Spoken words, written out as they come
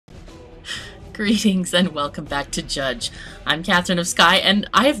Greetings and welcome back to Judge. I'm KatherineOfSky, and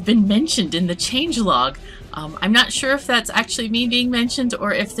I've been mentioned in the changelog. I'm not sure if that's actually me being mentioned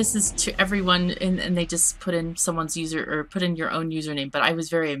or if this is to everyone and they just put in someone's user or put in your own username, but I was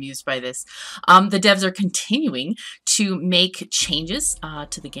very amused by this. The devs are continuing to make changes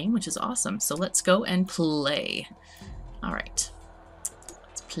to the game, which is awesome. So let's go and play. All right,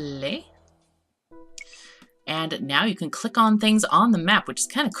 let's play. And now you can click on things on the map, which is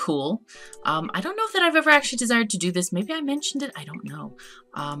kind of cool. I don't know that I've ever actually desired to do this. Maybe I mentioned it. I don't know.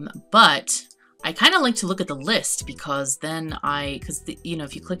 But I kind of like to look at the list because then you know,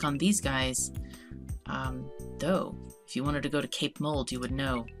 if you click on these guys, though, if you wanted to go to Cape Mold, you would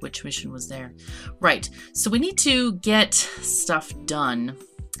know which mission was there. Right. So we need to get stuff done.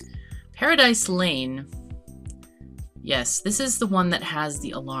 Paradise Lane. Yes, this is the one that has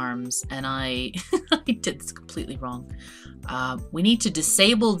the alarms, and I did this completely wrong. We need to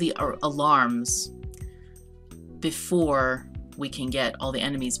disable the alarms before we can get all the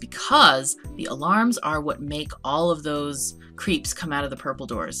enemies, because the alarms are what make all of those creeps come out of the purple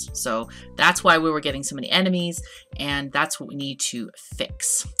doors. So that's why we were getting so many enemies, and that's what we need to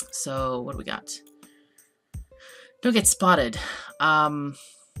fix. So what do we got? Don't get spotted.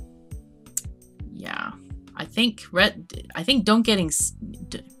 Yeah. I think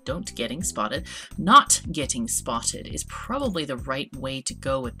not getting spotted is probably the right way to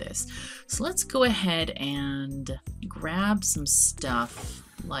go with this. So let's go ahead and grab some stuff.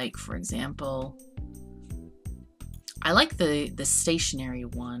 Like, for example, I like the stationary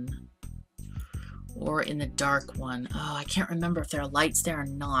one, or in the dark one. Oh, I can't remember if there are lights there or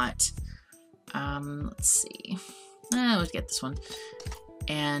not. Let's see. Let's get this one.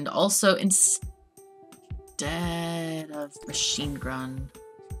 And also instead of machine gun,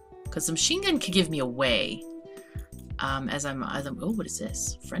 because the machine gun could give me away. As I'm oh, what is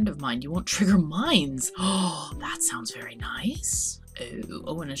this? Friend of mine, you won't trigger mines. Oh, that sounds very nice.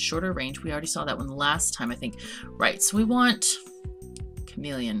 Oh, and a shorter range. We already saw that one last time, I think. Right, so we want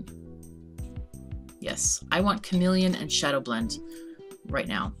Chameleon. Yes, I want Chameleon and Shadow Blend right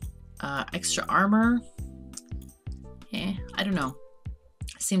now. Extra armor. I don't know.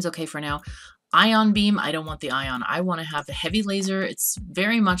 Seems okay for now. Ion beam, I don't want the ion. I want to have the heavy laser. It's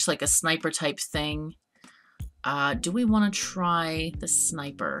very much like a sniper type thing. Do we want to try the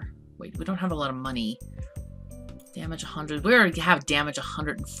sniper? Wait, we don't have a lot of money. Damage 100. We already have damage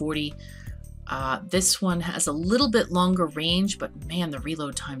 140. This one has a little bit longer range, but man, the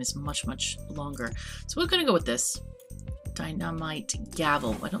reload time is much, much longer. So we're going to go with this. Dynamite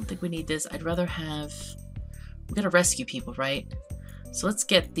Gavel. I don't think we need this. I'd rather have... We gotta rescue people, right? So let's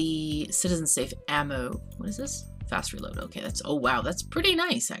get the citizen safe ammo. What is this? Fast reload. Okay, that's, oh wow, that's pretty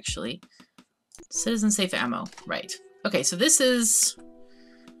nice actually. Citizen safe ammo, right. Okay, so this is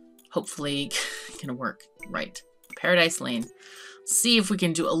hopefully gonna work. Right. Paradise Lane. Let's see if we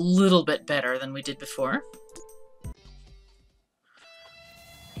can do a little bit better than we did before.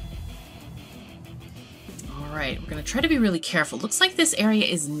 Alright, we're gonna try to be really careful. Looks like this area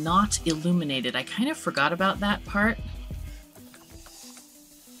is not illuminated. I kind of forgot about that part.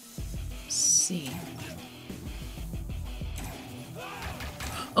 See.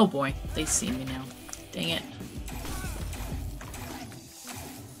 Oh boy, they see me now. Dang it.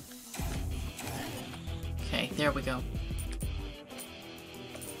 Okay, there we go.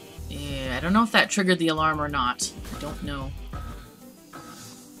 Yeah, I don't know if that triggered the alarm or not. I don't know.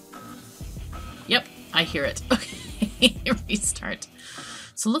 Yep, I hear it. Okay, restart.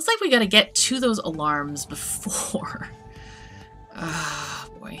 So it looks like we gotta get to those alarms before. Ah,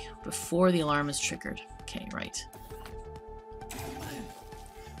 boy. Before the alarm is triggered. Okay, right.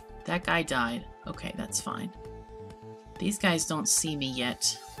 That guy died. Okay, that's fine. These guys don't see me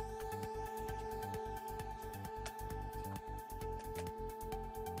yet.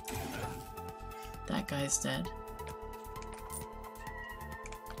 That guy's dead.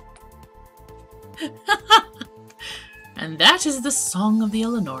 And that is the song of the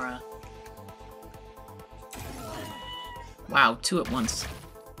Eleonora. Wow, two at once.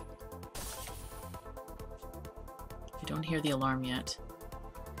 I don't hear the alarm yet.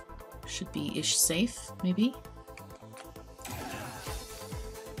 Should be ish safe, maybe?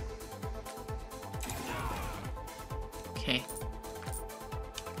 Okay.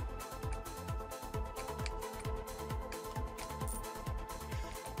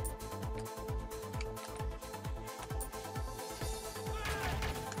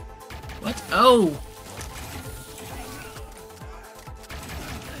 What? Oh!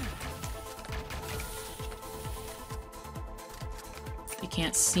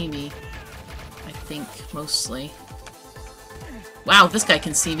 Can't see me, I think, mostly. Wow, this guy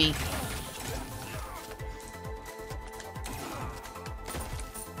can see me.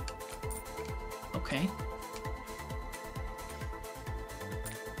 Okay.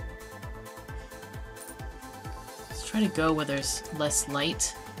 Let's try to go where there's less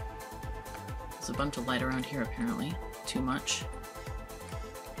light. There's a bunch of light around here, apparently. Too much.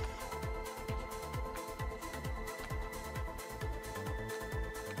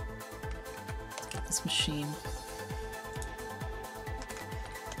 Let's get this machine.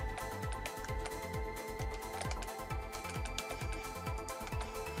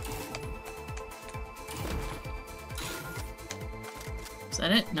 Is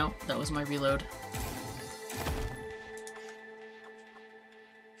that it? No, that was my reload.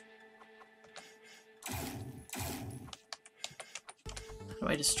 How do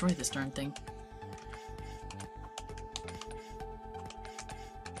I destroy this darn thing?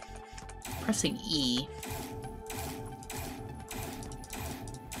 Pressing E.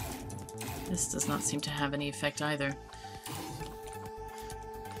 This does not seem to have any effect either.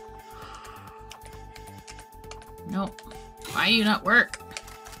 Nope. Why do you not work?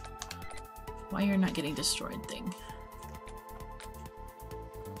 Why you're not getting destroyed thing?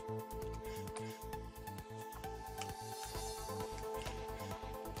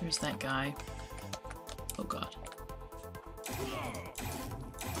 There's that guy. Oh god.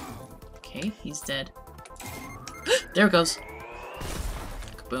 Okay, he's dead. There it goes.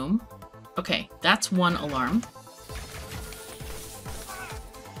 Boom. Okay, that's one alarm.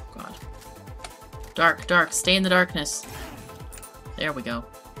 God. Dark, dark, stay in the darkness. There we go.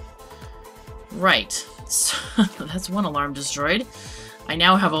 Right. So that's one alarm destroyed. I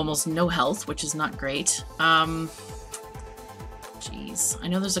now have almost no health, which is not great. Jeez. I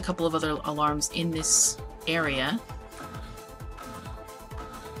know there's a couple of other alarms in this area.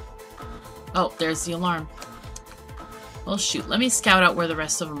 Oh, there's the alarm. Well, shoot. Let me scout out where the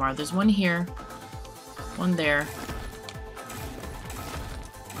rest of them are. There's one here. One there.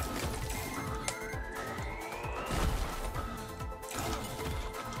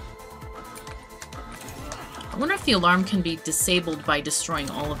 I wonder if the alarm can be disabled by destroying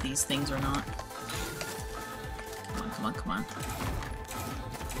all of these things or not. Come on, come on, come on.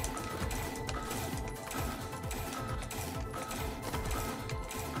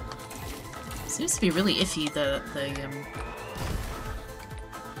 Seems to be really iffy,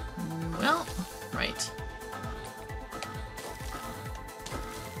 well, right.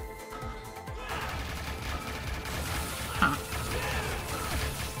 Huh.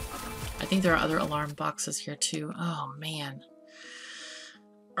 I think there are other alarm boxes here too. Oh man.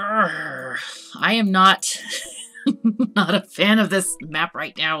 Urgh. I am not not a fan of this map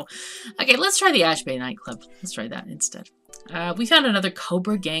right now. Okay, let's try the Ash Bay nightclub. Let's try that instead. We found another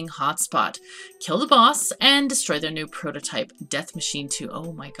Cobra Gang hotspot. Kill the boss and destroy their new prototype, Death Machine 2.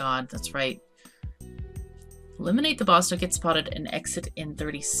 Oh my god, that's right. Eliminate the boss, don't get spotted, and exit in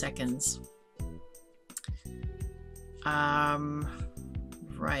 30 seconds.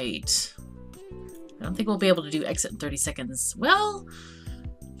 Right. I don't think we'll be able to do exit in 30 seconds. Well,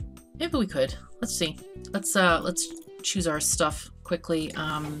 maybe we could. Let's see. Let's choose our stuff quickly,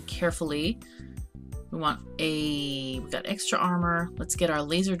 carefully. We've got extra armor. Let's get our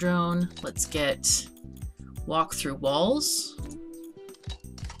laser drone. Let's get walk through walls.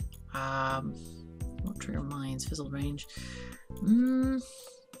 Won't trigger mines, fizzled range.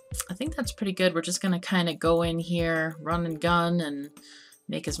 I think that's pretty good. We're just gonna kind of go in here, run and gun, and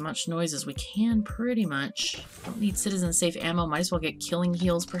make as much noise as we can, pretty much. Don't need citizen safe ammo. Might as well get killing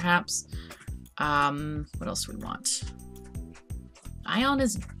heals, perhaps. What else do we want? Ion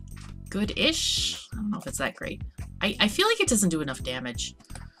is good-ish. I don't know if it's that great. I feel like it doesn't do enough damage.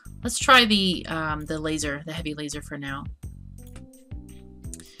 Let's try the laser, the heavy laser for now.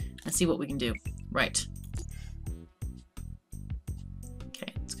 Let's see what we can do. Right.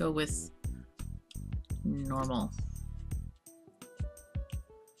 Okay, let's go with normal.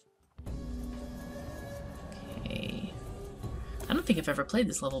 Okay. I don't think I've ever played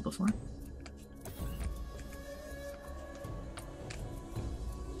this level before.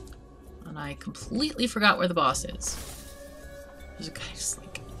 And I completely forgot where the boss is. There's a guy just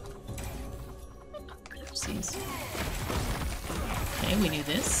like... Oopsies. Okay, we knew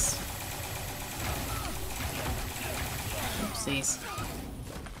this. Oopsies.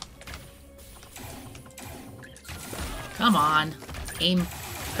 Come on. Aim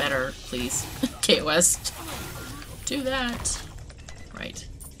better, please. KOS. Do that. Right.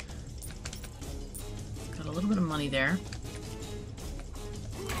 Got a little bit of money there.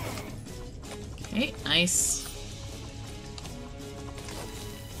 Okay, nice.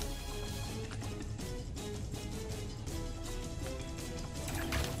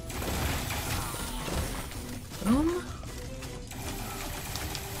 Boom.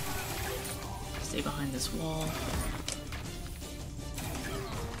 Stay somebody behind this wall.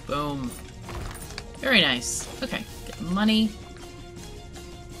 Boom. Very nice. Okay, get money.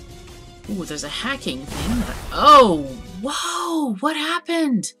 Ooh, there's a hacking thing. Oh, whoa! What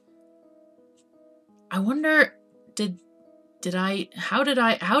happened? I wonder, how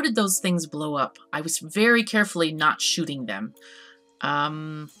did those things blow up? I was very carefully not shooting them.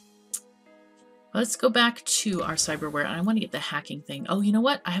 Let's go back to our cyberware, and I want to get the hacking thing. Oh, you know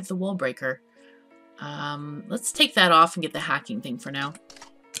what? I have the wall breaker. Let's take that off and get the hacking thing for now.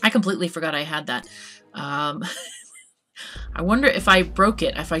 I completely forgot I had that. I wonder if I broke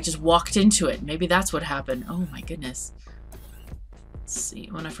it, if I just walked into it. Maybe that's what happened. Oh my goodness. Let's see.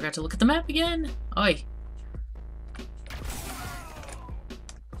 When I forgot to look at the map again. Oi.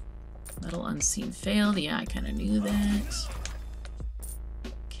 Metal unseen failed. Yeah, I kind of knew that.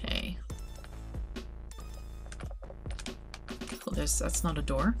 Okay. Cool, that's not a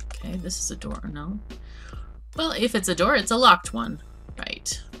door. Okay, this is a door. No. Well, if it's a door, it's a locked one.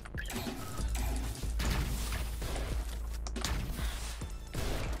 Right.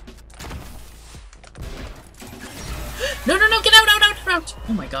 No, no, no, get out, out, out, out!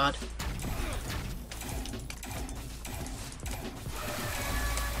 Oh my god.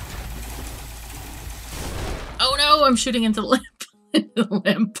 Oh no, I'm shooting into the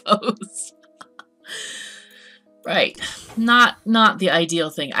lamppost. Right. Not the ideal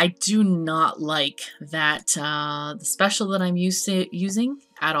thing. I do not like that the special that I'm using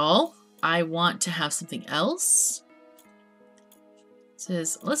at all. I want to have something else. It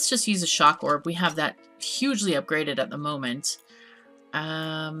says, let's just use a shock orb. We have that hugely upgraded at the moment.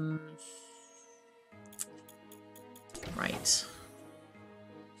 Right.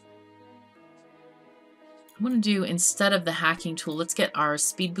 I'm going to do, instead of the hacking tool, let's get our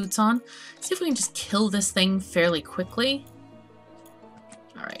speed boots on. See if we can just kill this thing fairly quickly.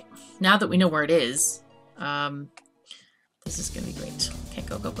 Alright. Now that we know where it is, this is going to be great. Okay,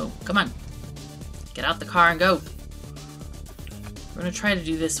 go, go, go. Come on. Get out the car and go. We're going to try to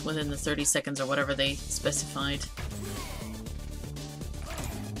do this within the 30 seconds or whatever they specified.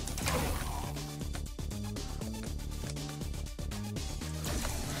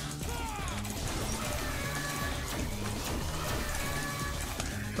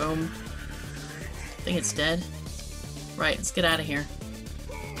 Boom. I think it's dead. Right, let's get out of here.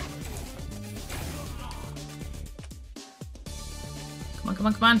 Come on, come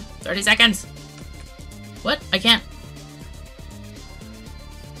on, come on. 30 seconds. What? I can't.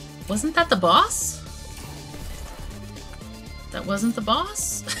 Wasn't that the boss? That wasn't the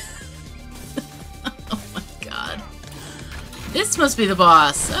boss? Oh my god. This must be the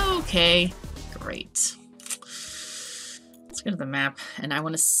boss. Okay. Great. Let's go to the map, and I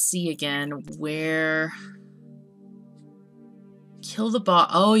want to see again where... Kill the boss.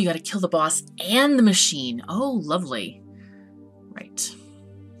 Oh, you gotta kill the boss and the machine. Oh, lovely. Right.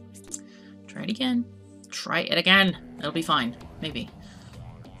 Try it again. Try it again. It'll be fine. Maybe.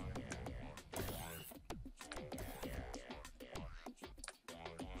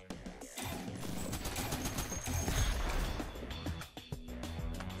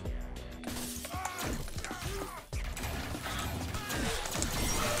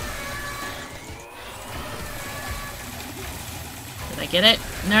 Get it?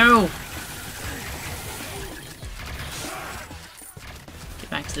 No! Get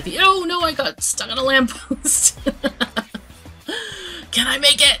back to the... Oh, no, I got stuck on a lamppost. Can I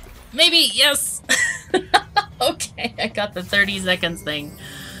make it? Maybe, yes! Okay, I got the 30 seconds thing.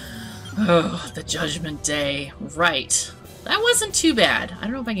 Oh, the Judgment Day. Right. That wasn't too bad. I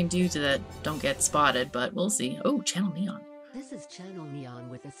don't know if I can do to that don't get spotted, but we'll see. Oh, Channel Neon. This is Channel Neon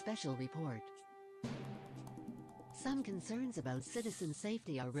with a special report. Some concerns about citizen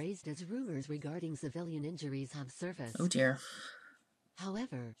safety are raised as rumors regarding civilian injuries have surfaced. Oh dear.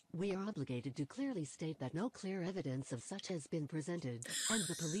 However, we are obligated to clearly state that no clear evidence of such has been presented, and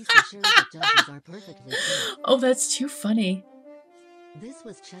the police assure that judges are perfectly clear. Oh, that's too funny. This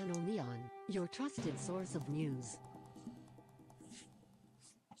was Channel Neon, your trusted source of news.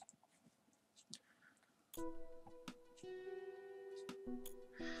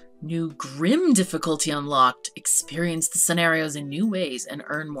 New Grim difficulty unlocked. Experience the scenarios in new ways and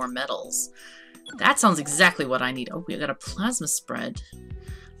earn more medals. That sounds exactly what I need. Oh, we got a plasma spread.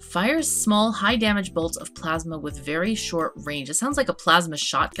 Fires small, high damage bolts of plasma with very short range. It sounds like a plasma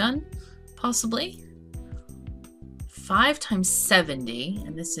shotgun, possibly. 5 times 70,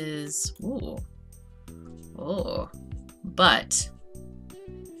 and this is... Ooh. Oh. But...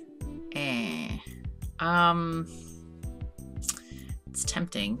 It's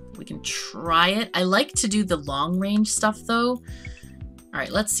tempting. We can try it. I like to do the long range stuff though.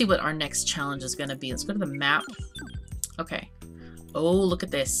 Alright, let's see what our next challenge is going to be. Let's go to the map. Okay. Oh, look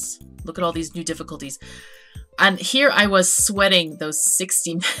at this. Look at all these new difficulties. And here I was sweating those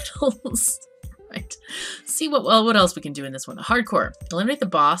 60 medals. Right. See what else we can do in this one. Hardcore. Eliminate the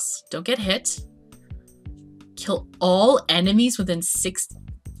boss. Don't get hit. Kill all enemies within 60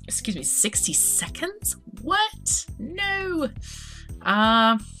 seconds? What? No.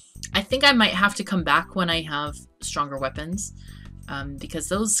 I think I might have to come back when I have stronger weapons. Because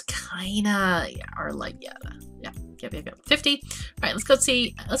those kinda are like, yeah. 50. Alright,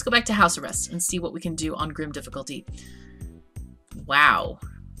 let's go back to house arrest and see what we can do on grim difficulty. Wow.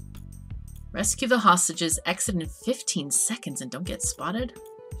 Rescue the hostages, exit in 15 seconds and don't get spotted.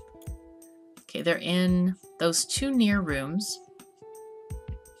 Okay, they're in those 2 near rooms.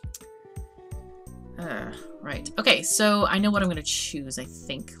 Right. Okay, so I know what I'm gonna choose, I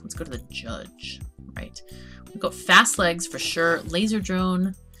think. Let's go to the judge. Right. We've got fast legs for sure. Laser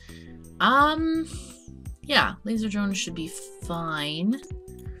drone. Yeah, laser drone should be fine.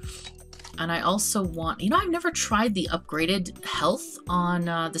 And I also want... You know, I've never tried the upgraded health on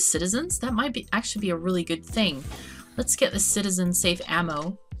the citizens. That might actually be a really good thing. Let's get the citizen safe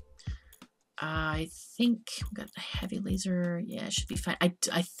ammo. I think we got the heavy laser. Yeah, it should be fine.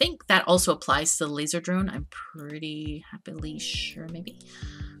 I think that also applies to the laser drone. I'm pretty happily sure. Maybe.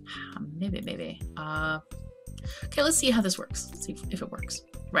 Maybe. Okay, let's see how this works. Let's see if it works.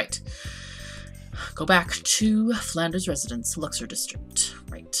 Right. Go back to Flanders Residence, Luxor District.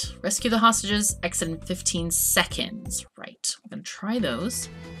 Right. Rescue the hostages. Exit in 15 seconds. Right. We're going to try those.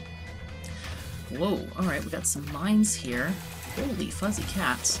 Whoa. Alright, we got some mines here. Holy fuzzy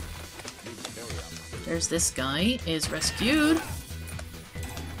cats. There's this guy. Is rescued.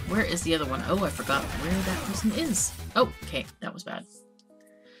 Where is the other one? Oh, I forgot where that person is. Oh, okay. That was bad.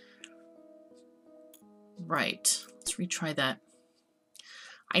 Right. Let's retry that.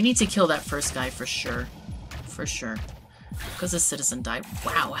 I need to kill that first guy for sure. For sure. Because the citizen died.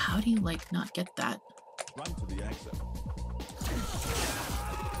 Wow, how do you, like, not get that? Run to the exit.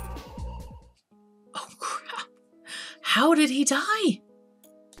 Oh, crap. How did he die?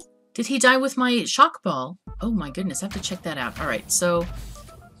 Did he die with my shock ball? Oh my goodness, I have to check that out. Alright, so...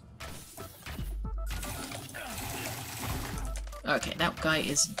 Okay, that guy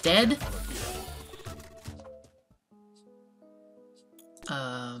is dead.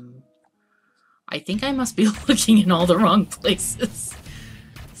 I think I must be looking in all the wrong places.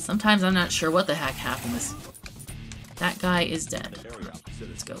 Sometimes I'm not sure what the heck happens. That guy is dead.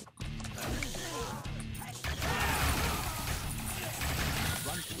 Let's go.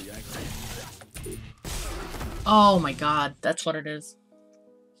 Oh my god, that's what it is.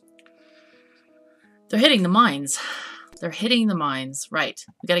 They're hitting the mines. They're hitting the mines. Right.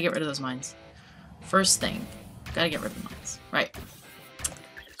 We gotta get rid of those mines. First thing. Gotta get rid of the mines. Right.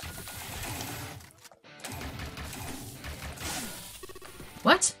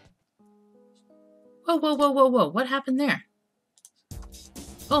 What? Whoa, whoa, whoa, whoa, whoa. What happened there?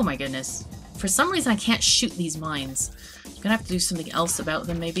 Oh my goodness. For some reason I can't shoot these mines. I'm gonna have to do something else about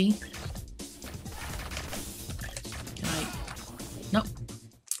them, maybe. Can I... Nope.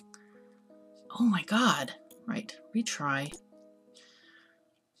 Oh my god. Right. Retry.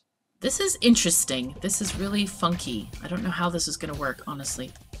 This is interesting. This is really funky. I don't know how this is gonna work,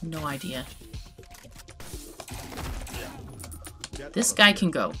 honestly. No idea. This guy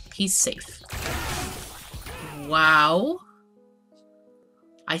can go. He's safe. Wow.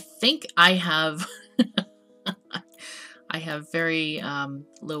 I think I have... I have very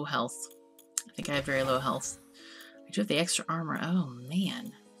low health. I think I have very low health. I do have the extra armor. Oh,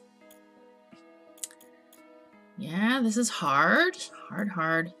 man. Yeah, this is hard.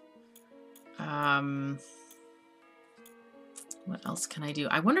 Hard. What else can I do?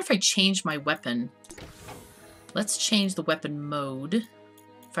 I wonder if I change my weapon. Let's change the weapon mode.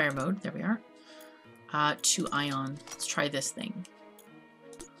 Fire mode. There we are. To ion. Let's try this thing.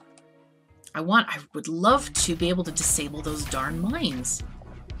 I would love to be able to disable those darn mines.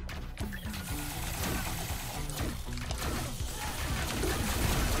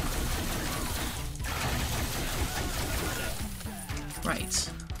 Right.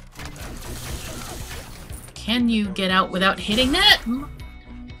 Can you get out without hitting that? No.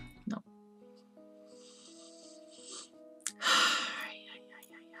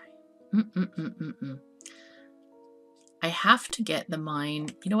 I have to get the mine.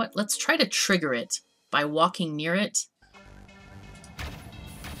 You know what? Let's try to trigger it by walking near it.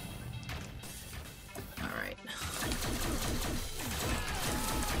 Alright.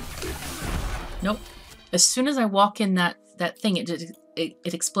 Nope. As soon as I walk in that thing, it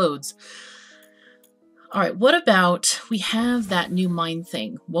explodes. All right, what about, we have that new mine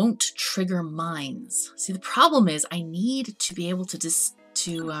thing. Won't trigger mines. See, the problem is I need to be able to dispel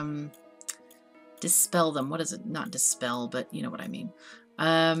them. What is it? Not dispel, but you know what I mean.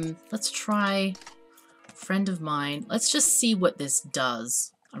 Let's try friend of mine. Let's just see what this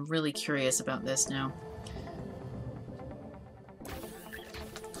does. I'm really curious about this now.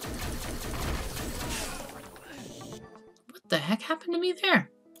 What the heck happened to me there?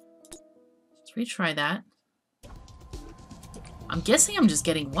 Let's retry that. I'm guessing I'm just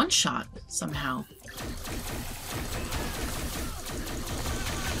getting one shot somehow.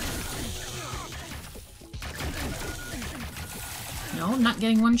 No, I'm not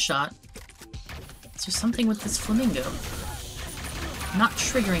getting one shot. Is there something with this flamingo? I'm not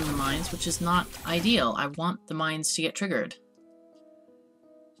triggering the mines, which is not ideal. I want the mines to get triggered.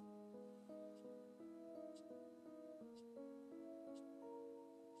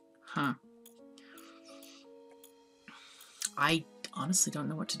 Huh. I honestly don't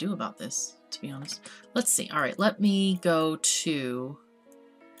know what to do about this, to be honest. Let's see. All right, let me go to...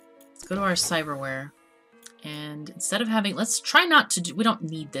 Let's go to our cyberware. And instead of having... Let's try not to do... We don't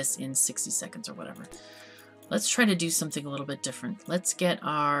need this in 60 seconds or whatever. Let's try to do something a little bit different. Let's get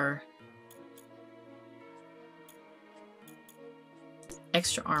our...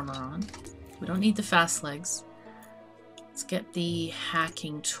 extra armor on. We don't need the fast legs. Let's get the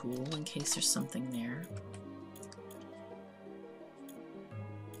hacking tool in case there's something there.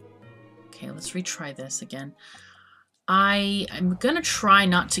 Okay, let's retry this again. I'm gonna try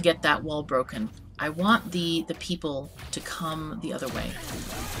not to get that wall broken. I want the people to come the other way.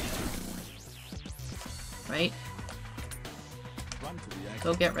 Right?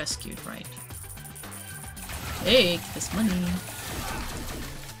 Go get rescued, right. Take this money.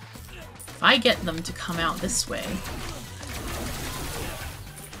 If I get them to come out this way...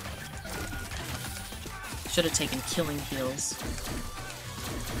 Should have taken killing heals.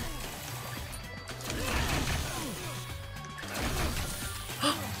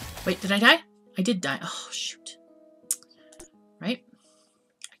 Wait, did I die? I did die. Oh, shoot. Right?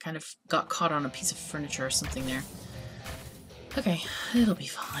 I kind of got caught on a piece of furniture or something there. Okay, it'll be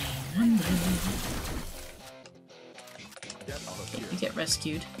fine. One day. Okay, you get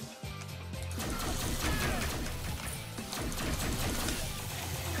rescued.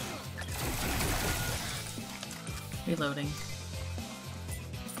 Reloading.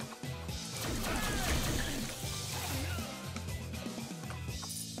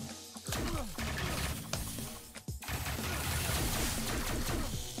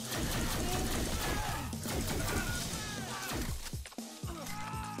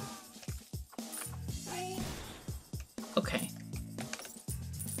 Okay.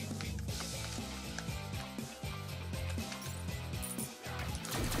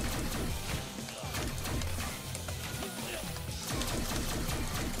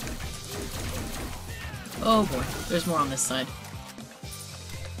 Oh boy, there's more on this side.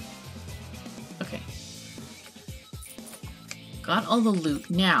 Okay. Got all the loot.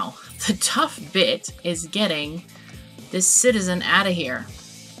 Now, the tough bit is getting this citizen out of here.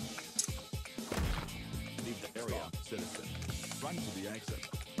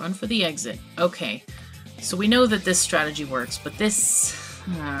 Run for the exit. Okay. So we know that this strategy works, but this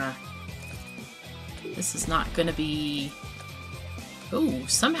is not gonna be... Oh,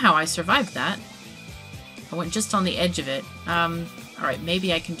 somehow I survived that. I went just on the edge of it. Alright,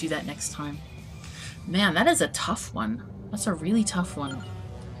 maybe I can do that next time. Man, that is a tough one. That's a really tough one.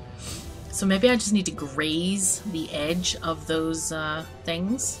 So maybe I just need to graze the edge of those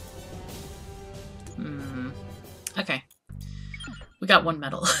things. Okay. We got one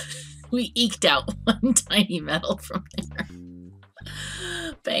medal. We eked out one tiny medal from there.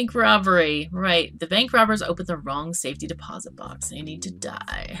 Bank robbery. Right. The bank robbers opened the wrong safety deposit box. They need to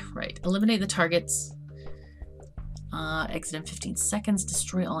die. Right. Eliminate the targets. Exit in 15 seconds.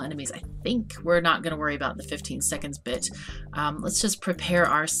 Destroy all enemies. I think we're not going to worry about the 15 seconds bit. Let's just prepare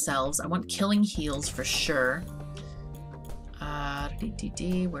ourselves. I want killing heals for sure.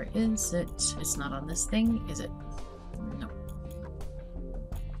 Where is it? It's not on this thing, is it? No.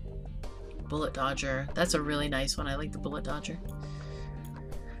 Bullet dodger. That's a really nice one. I like the bullet dodger.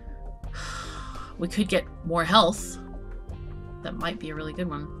 We could get more health. That might be a really good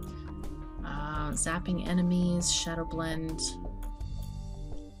one. Zapping enemies, shadow blend.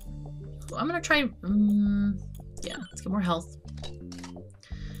 I'm gonna try. Yeah, let's get more health.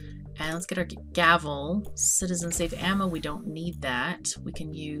 And let's get our Gavel. Citizen safe ammo. We don't need that. We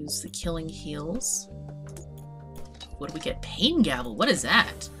can use the killing heals. What do we get? Pain Gavel. What is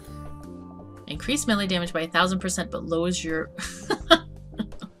that? Increase melee damage by 1000%, but lowers your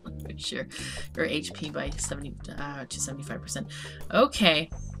Sure. Your HP by 70 to 75%. Okay.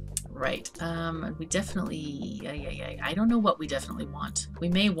 Right. We definitely... I don't know what we definitely want. We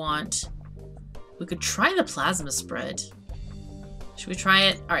may want... We could try the plasma spread. Should we try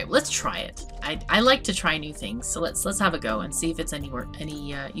it? All right, let's try it. I like to try new things, so let's have a go and see if it's any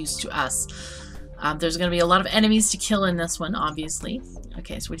use to us. There's going to be a lot of enemies to kill in this one, obviously.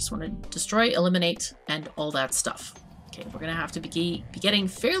 Okay, so we just want to destroy, eliminate, and all that stuff. Okay, we're going to have to be getting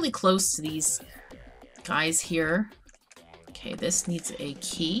fairly close to these guys here. Okay, this needs a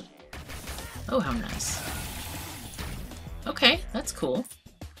key. Oh, how nice. Okay, that's cool.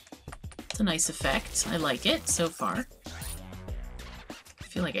 It's a nice effect. I like it so far. I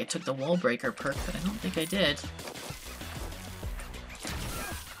feel like I took the wall breaker perk, but I don't think I did.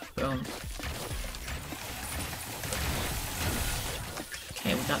 Boom.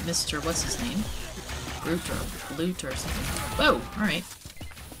 Okay, we got Mr. What's his name? Brute or Blute or something. Whoa! Alright.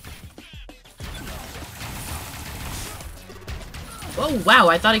 Whoa, wow,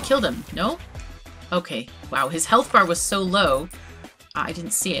 I thought I killed him. No? Okay. Wow, his health bar was so low, I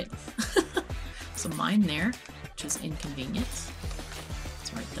didn't see it. There's a mine there, which is inconvenient.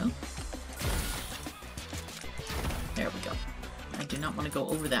 It's right though. There we go. I do not want to go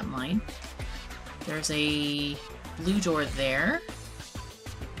over that mine. There's a blue door there.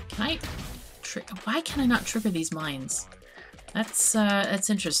 Can I... Why can I not trigger these mines? That's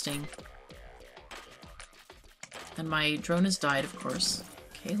interesting. And my drone has died, of course.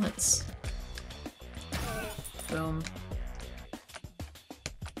 Okay, let's... Boom.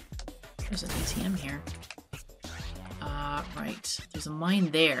 There's an ATM here. Right. There's a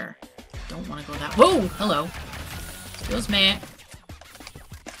mine there. Don't want to go that... Whoa! Hello. Excuse me.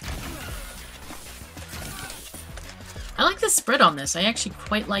 I like the spread on this. I actually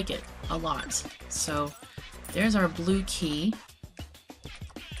quite like it a lot. So, there's our blue key.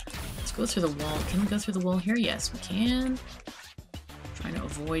 Let's go through the wall. Can we go through the wall here? Yes, we can. Trying to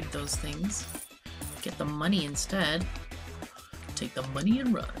avoid those things. Get the money instead. Take the money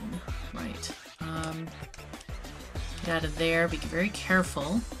and run. Right. Get out of there. Be very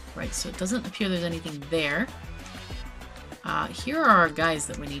careful. Right, so it doesn't appear there's anything there. Here are our guys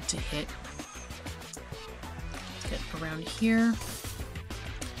that we need to hit. Let's get around here.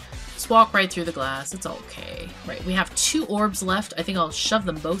 Just walk right through the glass. It's okay. Right, we have 2 orbs left. I think I'll shove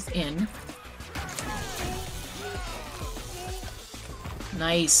them both in.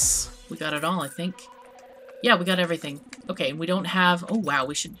 Nice. We got it all, I think. Yeah, we got everything. Okay, we don't have... Oh, wow,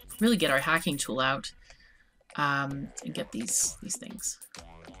 we should really get our hacking tool out. And get these things.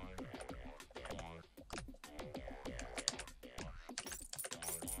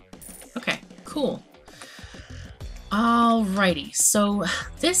 Okay, cool. Alrighty, so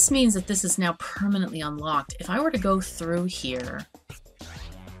this means that this is now permanently unlocked. If I were to go through here,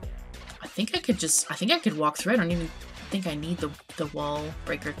 I think I could walk through. I don't even think I need the wall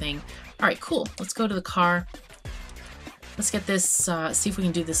breaker thing. Alright, cool. Let's go to the car. Let's get this, see if we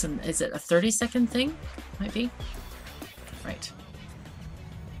can do this in, is it a 30-second thing? Might be. Right.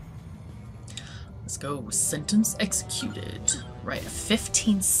 Let's go. Sentence executed. Right,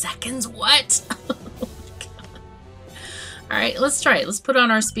 15 seconds? What? Alright, let's try it. Let's put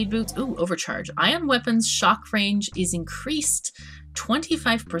on our speed boots. Ooh, overcharge. Ion weapons shock range is increased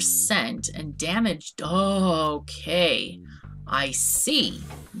 25% and damaged. Oh, okay. I see.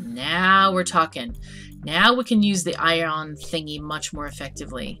 Now we're talking. Now we can use the ion thingy much more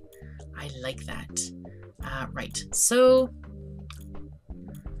effectively. I like that. Right. So,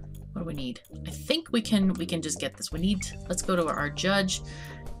 what do we need? I think we can just get this. We need, let's go to our judge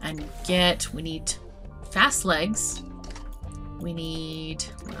and we need fast legs. We need,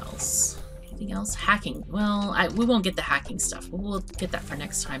 what else? Anything else? Hacking. Well, we won't get the hacking stuff. We'll get that for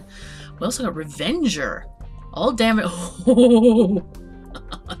next time. We also got Revenger. All damage. Oh,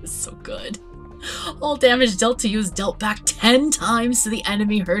 that's so good. All damage dealt to you is dealt back 10 times to the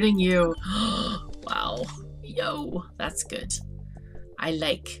enemy hurting you. Wow. Yo, that's good. I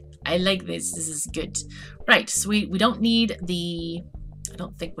like this. This is good. Right, so we don't need the... I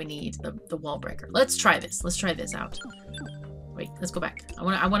don't think we need the wall breaker. Let's try this. Let's try this out. Wait, let's go back.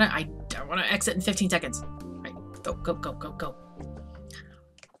 I wanna exit in 15 seconds. Right, go.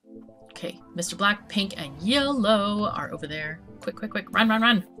 Okay, Mr. Black, Pink, and Yellow are over there. Quick.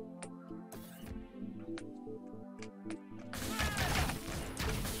 Run.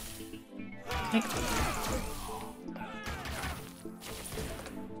 Okay.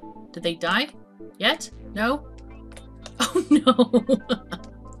 Did they die? Yet? No? Oh no!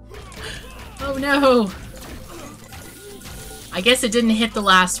 Oh no! I guess it didn't hit the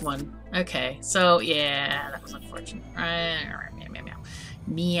last one. Okay, so yeah, that was unfortunate.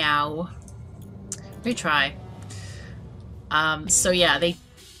 Meow. Retry. So yeah,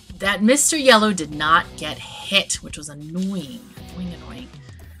 that Mr. Yellow did not get hit, which was annoying. Annoying.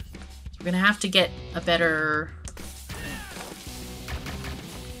 We're gonna have to get a better...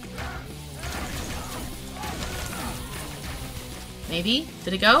 Maybe?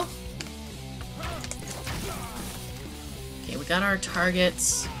 Did it go? Okay, we got our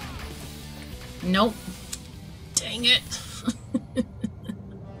targets. Nope. Dang it.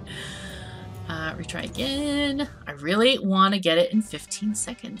 Retry again. I really want to get it in 15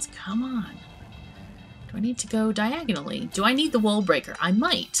 seconds. Come on. Do I need to go diagonally? Do I need the wall breaker? I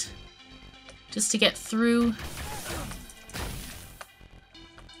might. Just to get through.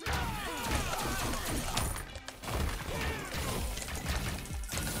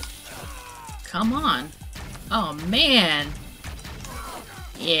 Come on. Oh, man.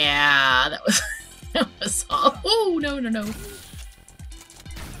 Yeah, that was... that was awful. Oh, no, no, no.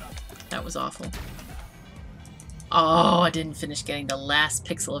 That was awful. Oh, I didn't finish getting the last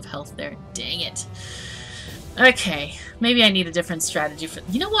pixel of health there. Dang it. Okay, maybe I need a different strategy for...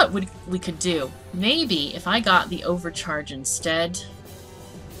 You know what we could do? Maybe if I got the overcharge instead...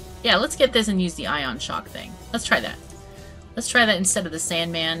 Yeah, let's get this and use the ion shock thing. Let's try that. Let's try that instead of the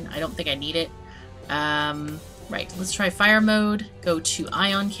Sandman. I don't think I need it. Right, let's try fire mode. Go to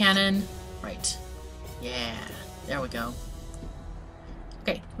ion cannon. Right. Yeah, there we go.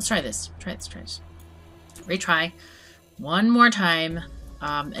 Okay, let's try this. Try this. Retry. One more time.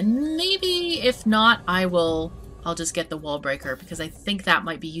 And maybe if not, I'll just get the wall breaker because I think that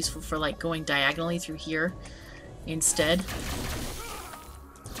might be useful for like going diagonally through here instead.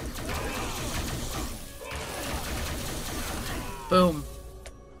 Boom.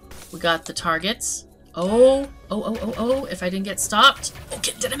 We got the targets. Oh, if I didn't get stopped.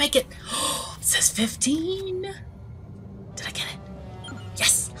 Okay, did I make it? It says 15. Did I get it?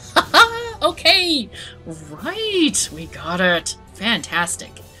 Yes. Okay. Right. We got it.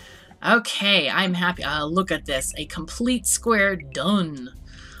 Fantastic. Okay, I'm happy. Look at this. A complete square done.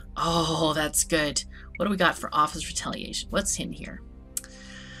 Oh, that's good. What do we got for office retaliation? What's in here?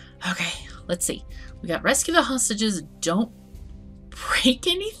 Okay, let's see. We got rescue the hostages. Don't break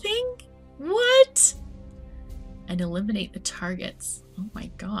anything? What? And eliminate the targets. Oh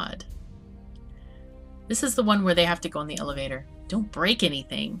my god. This is the one where they have to go in the elevator. Don't break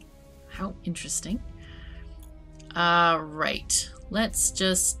anything. How interesting. Right. Let's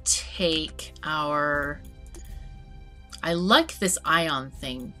just take our... I like this ion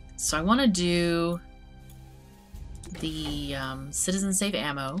thing. So I want to do the citizen safe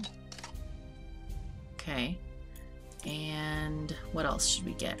ammo. Okay. And what else should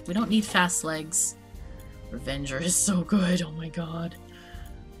we get? We don't need fast legs. Revenger is so good. Oh my god.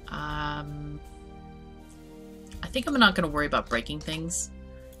 I think I'm not going to worry about breaking things.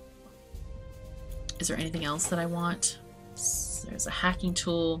 Is there anything else that I want? There's a hacking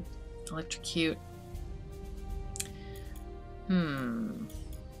tool. Electrocute.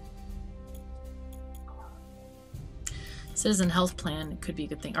 Citizen health plan could be a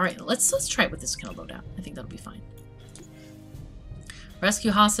good thing. All right, let's try it with this kind of loadout. I think that'll be fine.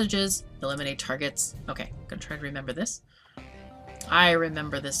 Rescue hostages, eliminate targets. Okay, I'm gonna try to remember this. I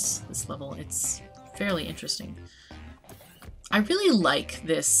remember this level. It's fairly interesting. I really like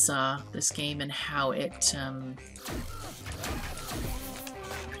this this game and how it can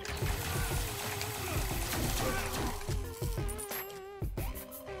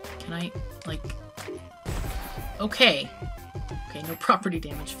I like okay, no property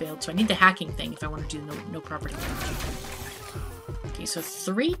damage failed, so I need the hacking thing if I want to do no property damage. Okay, so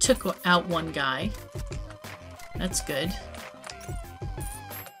 3 took out one guy. That's good.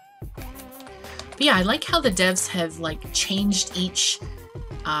 But yeah, I like how the devs have like changed each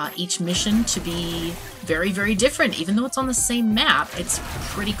mission to be very, very different. Even though it's on the same map, it's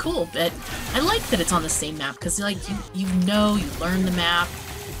pretty cool. But I like that it's on the same map because like you learn the map,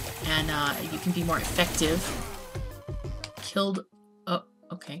 and you can be more effective. Killed. Oh,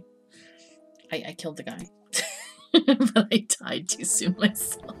 okay. I killed the guy, but I died too soon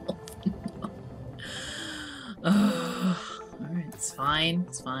myself. No. Alright, it's fine.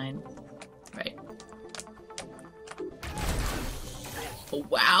 It's fine. Right. Oh,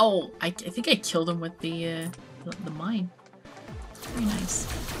 wow! I think I killed him with the mine. Very nice.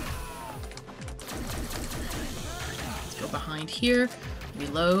 Let's go behind here.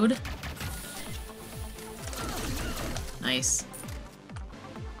 Reload. Nice.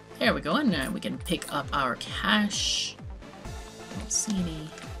 There we go, and now we can pick up our cash. Don't see any.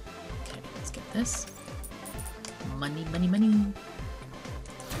 Okay, let's get this. Money, money, money.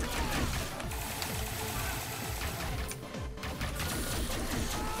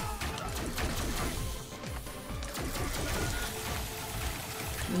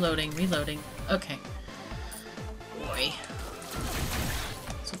 Reloading, reloading. Okay. Boy.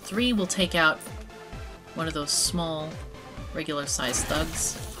 So 3 will take out one of those small, regular-sized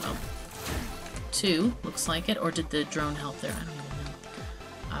thugs. Oh. 2, looks like it. Or did the drone help there? I don't even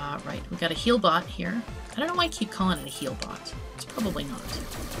know. Right, we got a heal bot here. I don't know why I keep calling it a heal bot. It's probably not.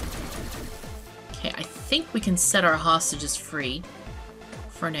 Okay, I think we can set our hostages free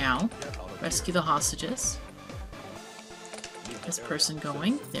for now. Rescue the hostages. Get this person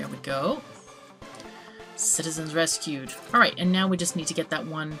going. There we go. Citizens rescued. Alright, and now we just need to get that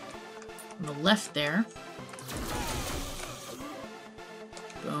one on the left there.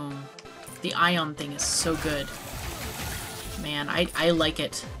 Boom. The ion thing is so good. Man, I like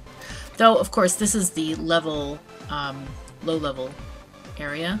it. Though, of course, this is the level, low-level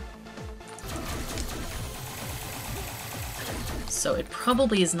area. So it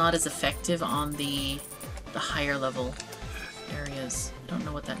probably is not as effective on the higher level areas. I don't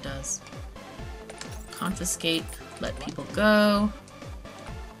know what that does. Confiscate, let people go.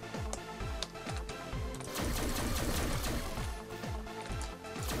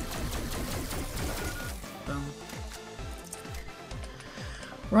 Boom.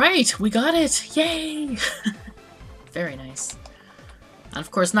 Right, we got it! Yay! Very nice. And of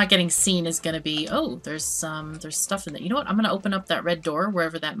course, not getting seen is going to be... Oh, there's stuff in there. You know what? I'm going to open up that red door,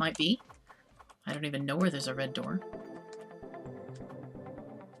 wherever that might be. I don't even know where there's a red door.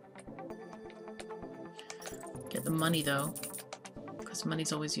 Get the money, though. Because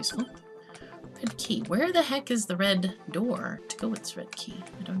money's always useful. Red key. Where the heck is the red door to go with this red key?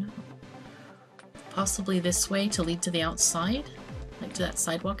 I don't know. Possibly this way to lead to the outside? Like to that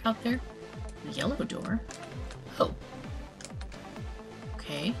sidewalk out there? The yellow door? Oh.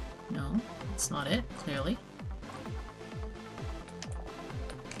 Okay. No, that's not it, clearly.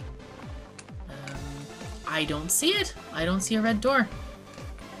 I don't see it. I don't see a red door.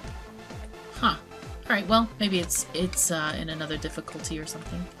 Huh. Alright, well, maybe it's in another difficulty or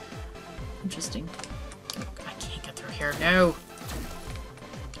something. Interesting. Oh, I can't get through here. No!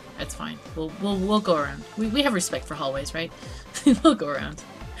 That's fine. We'll go around. We have respect for hallways, right? We'll go around.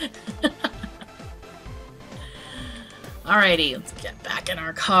 Alrighty, let's get back in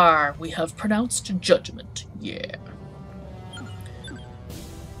our car. We have pronounced judgment. Yeah.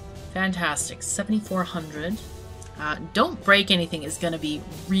 Fantastic. 7,400. Don't break anything is going to be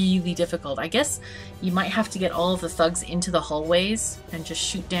really difficult. I guess you might have to get all of the thugs into the hallways and just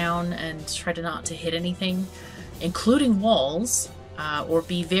shoot down and try to not to hit anything, including walls, or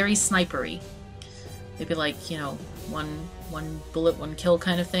be very snipery. Maybe like, you know, one bullet, one kill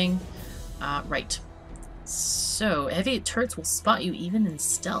kind of thing. Right. So, heavy turrets will spot you even in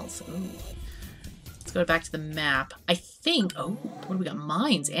stealth. Ooh. Let's go back to the map. I think... Oh, what do we got?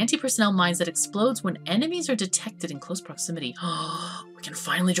 Mines. Anti-personnel mines that explodes when enemies are detected in close proximity. Oh, we can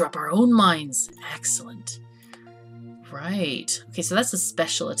finally drop our own mines. Excellent. Right. Okay, so that's a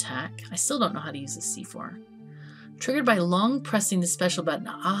special attack. I still don't know how to use this C4. Triggered by long pressing the special button.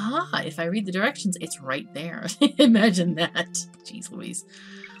 Aha! If I read the directions, it's right there. Imagine that. Jeez Louise.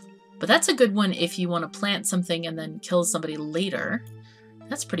 But that's a good one if you want to plant something and then kill somebody later.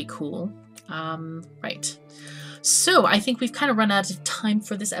 That's pretty cool. Right. So I think we've kind of run out of time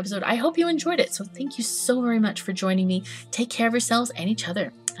for this episode. I hope you enjoyed it. So thank you so very much for joining me. Take care of yourselves and each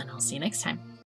other. And I'll see you next time.